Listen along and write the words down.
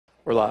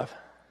We're live.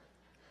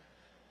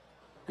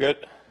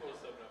 Good.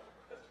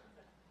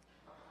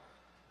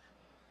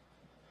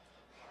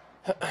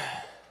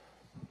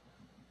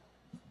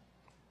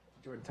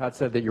 Jordan, Todd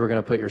said that you were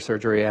going to put your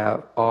surgery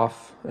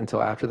off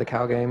until after the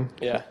Cal game.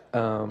 Yeah.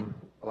 A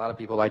lot of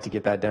people like to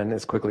get that done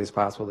as quickly as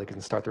possible. They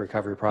can start the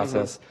recovery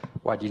process.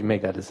 Why did you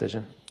make that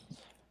decision?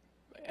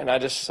 And I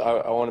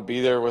want to be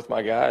there with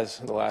my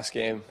guys in the last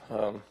game.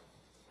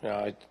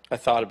 I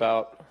thought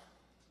about,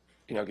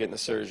 getting the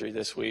surgery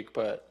this week,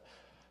 but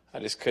I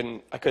just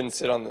couldn't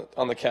sit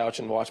on the couch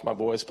and watch my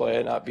boys play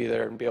and not be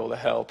there and be able to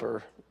help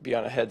or be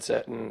on a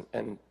headset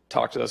and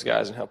talk to those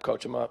guys and help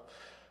coach them up.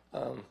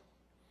 I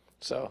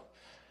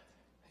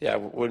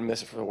wouldn't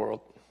miss it for the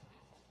world.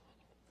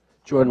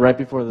 Jordan, right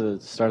before the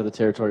start of the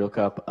Territorial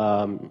Cup,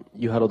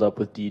 you huddled up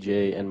with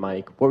DJ and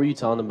Mike. What were you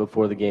telling them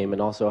before the game,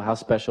 and also how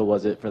special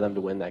was it for them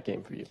to win that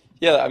game for you?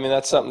 Yeah, I mean,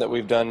 that's something that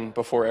we've done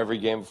before every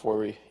game before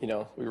we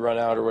run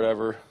out or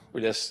whatever. We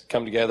just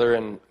come together,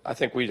 and I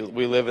think we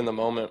live in the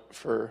moment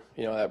for,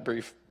 that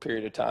brief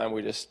period of time.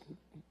 We just,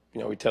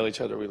 we tell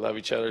each other we love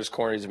each other, as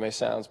corny as it may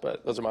sound,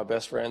 but those are my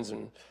best friends,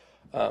 and,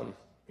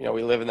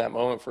 we live in that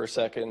moment for a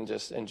second and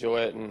just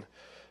enjoy it, and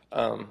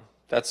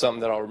that's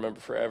something that I'll remember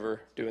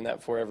forever, doing that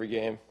before every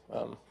game.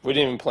 We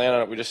didn't even plan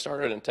on it. We just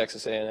started in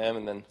Texas A&M,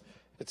 and then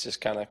it's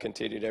just kind of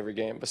continued every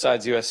game.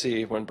 Besides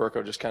USC, when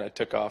Burko just kind of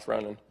took off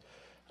running,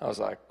 I was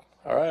like,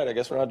 all right, I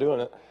guess we're not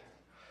doing it.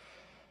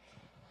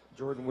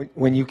 Jordan,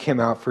 when you came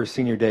out for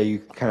senior day, you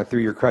kind of threw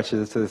your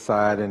crutches to the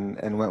side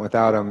and went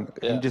without them.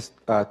 Can you just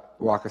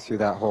walk us through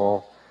that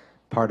whole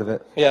part of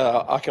it?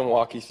 Yeah, I can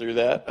walk you through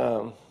that,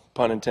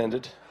 pun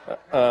intended.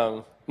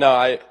 No,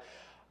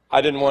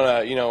 I didn't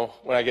want to,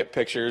 when I get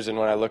pictures and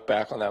when I look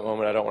back on that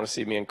moment, I don't want to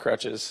see me in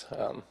crutches.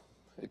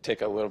 It'd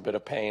take a little bit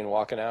of pain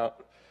walking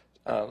out.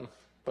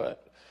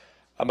 But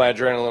my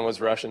adrenaline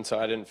was rushing, so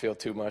I didn't feel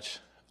too much.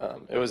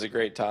 It was a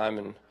great time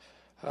and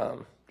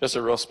just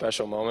a real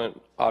special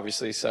moment.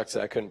 Obviously, sucks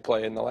that I couldn't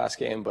play in the last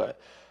game, but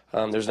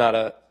there's not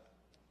a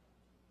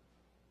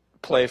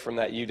play from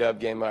that UW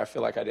game where I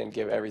feel like I didn't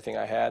give everything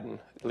I had and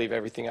leave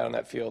everything out on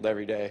that field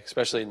every day,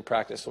 especially in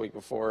practice the week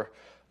before.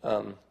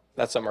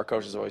 That's something our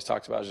coaches always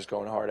talked about, is just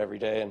going hard every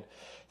day, and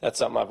that's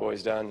something I've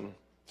always done,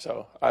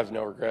 so I have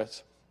no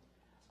regrets.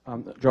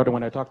 Jordan,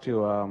 when I talked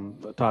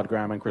to Todd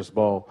Graham and Chris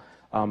Bull,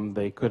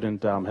 they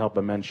couldn't help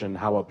but mention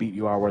how upbeat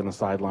you are were in the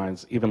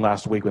sidelines, even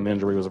last week when the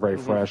injury was very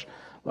fresh,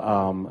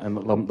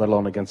 and let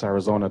alone against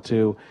Arizona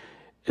too.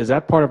 Is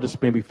that part of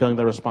just maybe feeling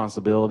the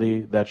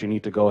responsibility that you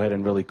need to go ahead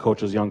and really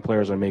coach as young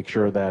players and make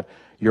sure that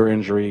your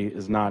injury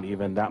is not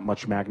even that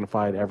much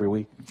magnified every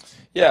week?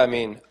 Yeah, I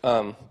mean,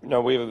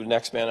 we have a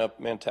next man up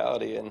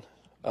mentality, and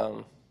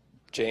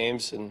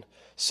James and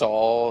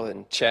Saul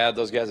and Chad,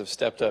 those guys have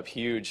stepped up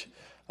huge,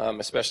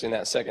 especially in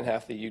that second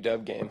half of the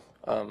UW game.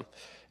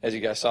 As you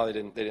guys saw, they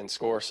didn't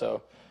score,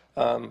 so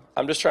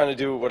I'm just trying to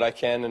do what I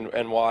can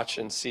and watch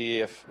and see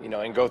if,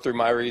 and go through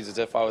my reads as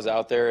if I was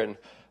out there and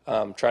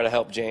try to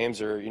help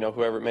James or,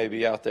 whoever it may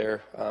be out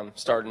there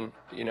starting,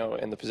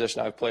 in the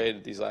position I've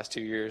played these last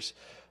 2 years.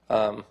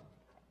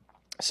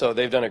 So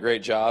they've done a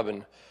great job,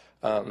 and,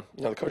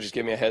 the coaches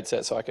give me a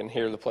headset so I can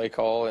hear the play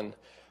call and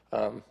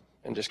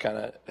just kind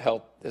of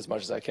help as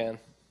much as I can.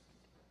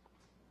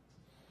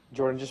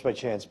 Jordan, just by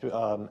chance,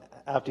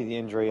 after the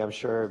injury, I'm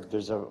sure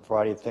there's a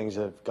variety of things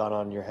that have gone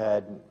on in your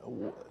head.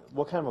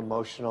 What kind of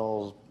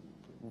emotional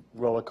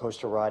roller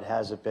coaster ride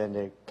has it been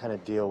to kind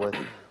of deal with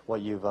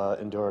what you've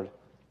endured?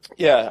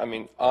 Yeah, I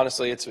mean,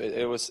 honestly,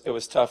 it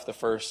was tough the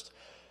first,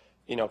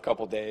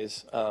 couple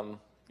days.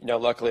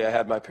 Luckily I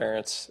had my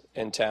parents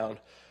in town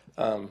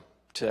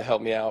to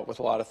help me out with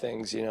a lot of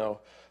things,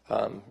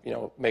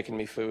 making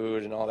me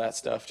food and all that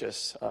stuff.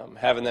 Just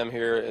having them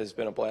here has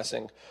been a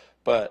blessing.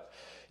 But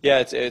yeah,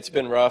 it's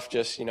been rough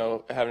just,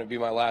 having it be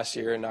my last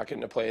year and not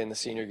getting to play in the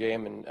senior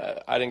game. And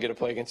I didn't get to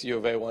play against U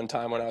of A one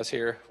time when I was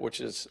here, which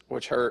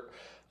hurt.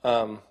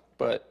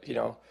 But,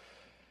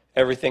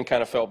 everything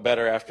kind of felt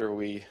better after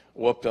we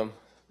whooped them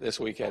this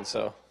weekend,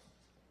 so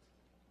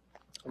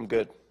I'm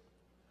good.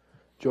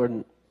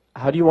 Jordan,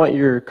 how do you want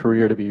your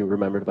career to be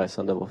remembered by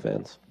Sun Devil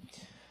fans?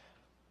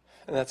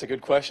 And that's a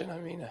good question. I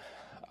mean,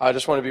 I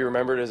just want to be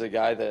remembered as a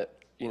guy that,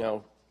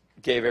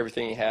 gave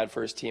everything he had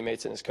for his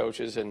teammates and his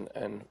coaches, and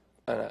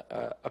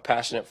a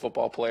passionate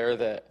football player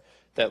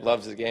that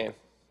loves the game.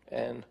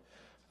 And,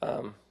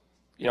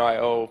 I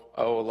owe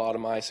a lot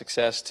of my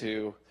success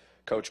to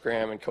Coach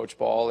Graham and Coach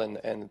Ball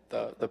and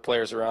the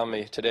players around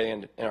me. Today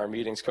in our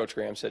meetings, Coach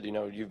Graham said,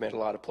 you've made a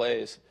lot of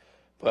plays,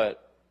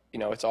 but,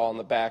 it's all on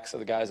the backs of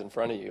the guys in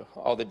front of you.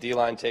 All the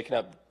D-line taking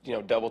up,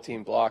 double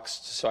team blocks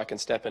so I can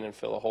step in and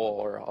fill a hole,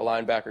 or a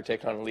linebacker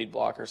taking on a lead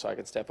blocker so I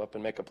can step up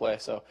and make a play.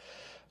 So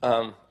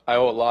I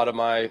owe a lot of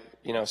my,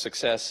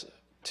 success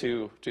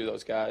to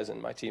those guys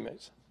and my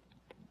teammates.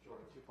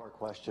 Two-part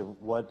question.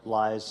 What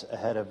lies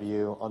ahead of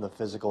you on the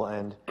physical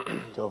end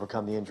to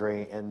overcome the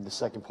injury? And the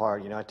second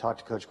part, I talked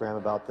to Coach Graham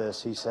about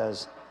this. He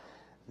says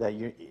that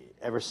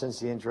ever since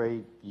the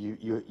injury,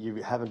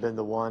 you haven't been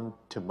the one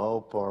to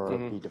mope or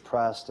be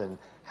depressed, and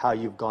how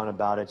you've gone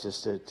about it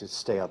just to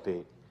stay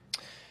upbeat.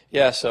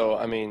 Yeah, so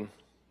I mean,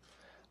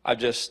 I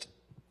just,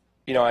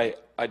 I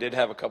did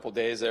have a couple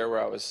days there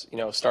where I was,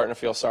 starting to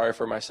feel sorry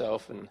for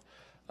myself, and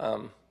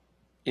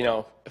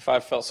if I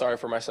felt sorry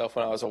for myself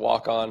when I was a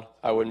walk-on,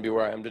 I wouldn't be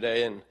where I am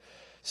today, and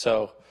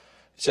so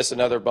it's just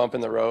another bump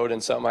in the road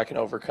and something I can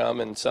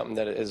overcome, and something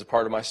that is a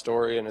part of my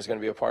story and is going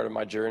to be a part of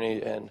my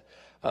journey, and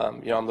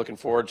I'm looking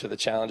forward to the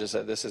challenges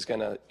that this is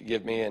going to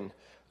give me, and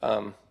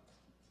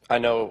I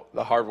know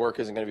the hard work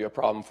isn't going to be a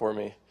problem for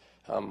me.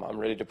 I'm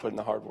ready to put in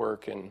the hard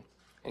work and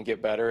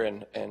get better,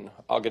 and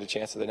I'll get a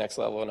chance at the next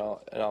level,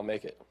 and I'll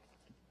make it.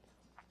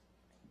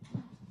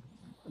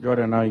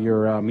 Jordan,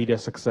 your media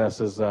success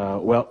is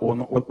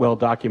well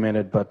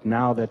documented, but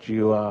now that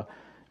you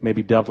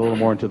maybe delved a little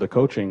more into the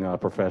coaching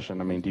profession,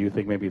 I mean, do you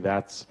think maybe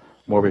that's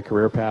more of a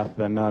career path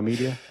than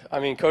media? I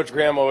mean, Coach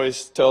Graham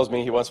always tells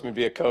me he wants me to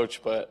be a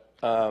coach, but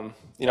I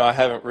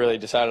haven't really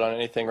decided on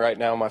anything right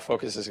now. My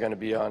focus is going to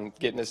be on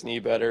getting this knee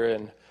better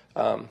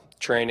and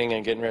training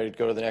and getting ready to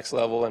go to the next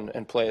level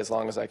and play as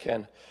long as I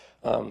can.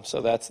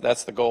 So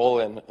that's the goal,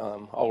 and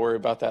I'll worry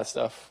about that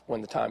stuff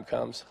when the time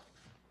comes.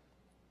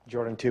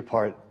 Jordan,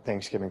 two-part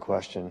Thanksgiving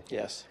question.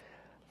 Yes.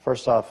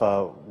 First off,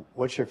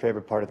 what's your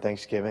favorite part of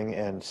Thanksgiving?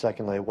 And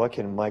secondly, what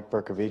can Mike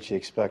Bercovici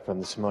expect from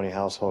the Simone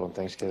household on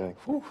Thanksgiving?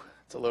 Whew,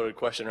 that's a loaded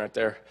question right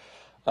there.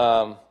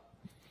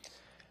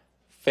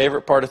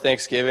 Favorite part of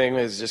Thanksgiving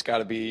has just got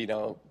to be,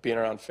 being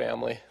around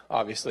family.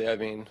 Obviously, I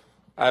mean,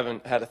 I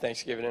haven't had a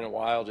Thanksgiving in a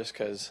while just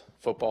because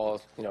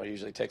football,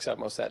 usually takes up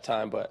most of that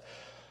time. But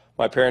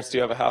my parents do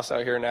have a house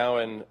out here now,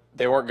 and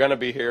they weren't going to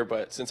be here.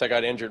 But since I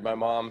got injured, my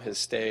mom has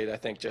stayed, I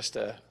think, just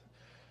to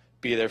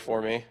be there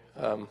for me.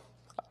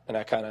 And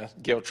I kind of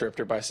guilt-tripped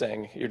her by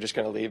saying, you're just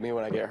going to leave me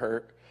when I get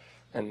hurt.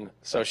 And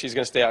so she's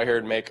going to stay out here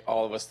and make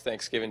all of us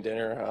Thanksgiving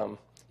dinner.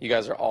 You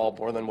guys are all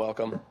more than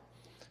welcome.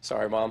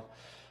 Sorry, Mom.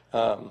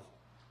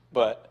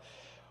 But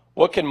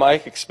what can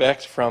Mike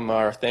expect from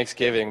our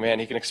Thanksgiving? Man,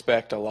 he can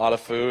expect a lot of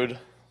food.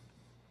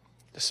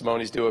 The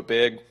Simones do it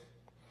big.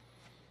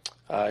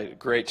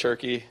 Great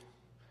turkey.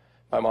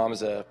 My mom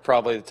is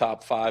probably the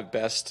top 5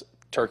 best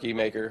turkey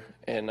maker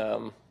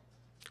in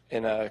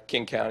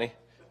King County,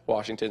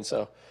 Washington.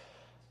 So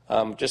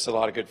just a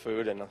lot of good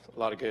food and a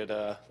lot of good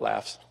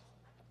laughs.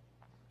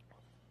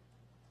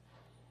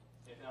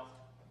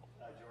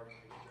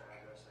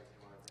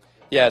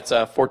 Yeah, it's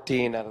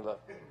 14 out of the